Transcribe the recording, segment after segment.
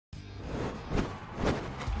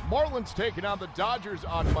Marlins taking on the Dodgers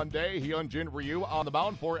on Monday. Hyunjin Ryu on the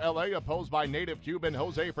mound for LA, opposed by native Cuban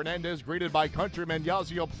Jose Fernandez, greeted by countryman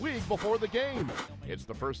Yasiel Puig before the game. It's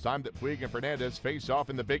the first time that Puig and Fernandez face off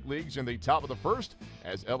in the big leagues in the top of the first,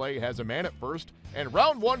 as LA has a man at first. And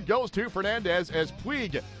round one goes to Fernandez as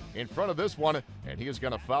Puig in front of this one, and he is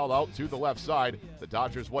going to foul out to the left side. The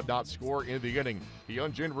Dodgers would not score in the inning.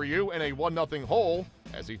 Hyunjin Ryu in a 1-0 hole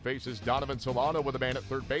as he faces Donovan Solano with a man at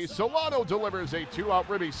third base. Solano delivers a two-out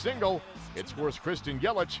ribby single. It scores Christian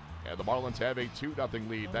Yelich, and the Marlins have a 2-0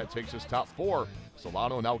 lead. That takes us top four.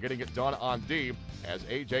 Solano now getting it done on D as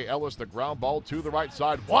A.J. Ellis, the ground ball to the right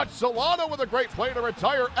side. Watch Solano with a great play to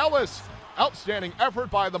retire Ellis. Outstanding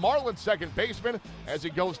effort by the Marlins second baseman as he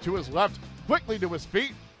goes to his left, quickly to his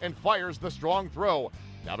feet, and fires the strong throw.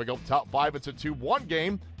 Now we go top five. It's a 2-1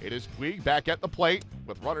 game. It is Puig back at the plate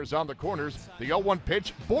with runners on the corners. The 0-1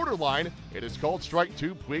 pitch, borderline. It is called strike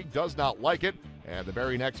two. Puig does not like it. And the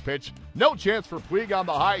very next pitch, no chance for Puig on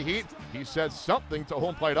the high heat. He says something to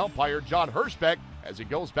home plate umpire John Hirschbeck as he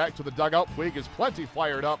goes back to the dugout. Puig is plenty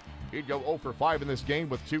fired up. He'd go 0 for 5 in this game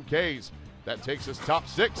with 2 Ks. That takes us top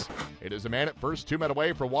six. It is a man at first, 2 men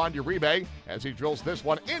away for Juan Uribe as he drills this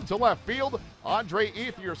one into left field. Andre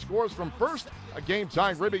Ethier scores from first. A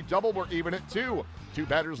game-time Ribby double. We're even at 2. 2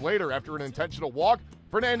 batters later, after an intentional walk,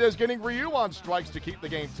 Fernandez getting Ryu on strikes to keep the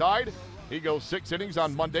game tied. He goes 6 innings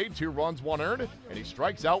on Monday, 2 runs, 1 earned, and he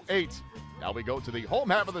strikes out 8. Now we go to the home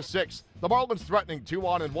half of the 6th. The Marlins threatening 2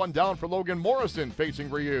 on and 1 down for Logan Morrison facing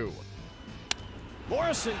Ryu.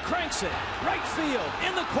 Morrison cranks it, right field,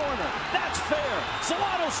 in the corner, that's fair,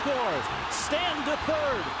 Solano scores, stand to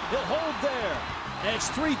third, he'll hold there, and it's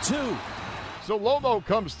 3-2. So Lomo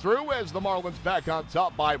comes through as the Marlins back on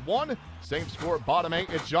top by 1. Same score, bottom 8,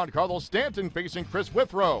 it's Giancarlo Stanton facing Chris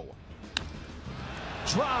Withrow.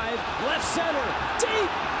 Drive, left center, deep,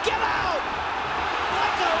 get out,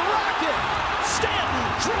 like a rocket, Stanton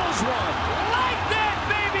drills one, like that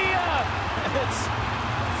baby up, it's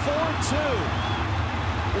 4-2.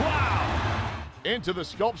 Wow! Into the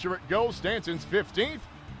sculpture it goes, Stanton's 15th,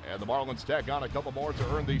 and the Marlins tack on a couple more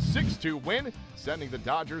to earn the 6-2 win, sending the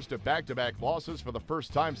Dodgers to back-to-back losses for the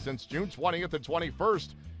first time since June 20th and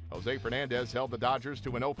 21st. Jose Fernandez held the Dodgers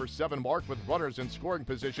to an 0 for 7 mark with runners in scoring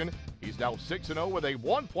position. He's now 6-0 with a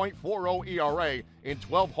 1.40 ERA in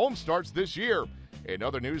 12 home starts this year. In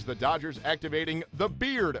other news, the Dodgers activating the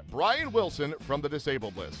Beard, Brian Wilson, from the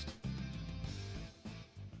disabled list.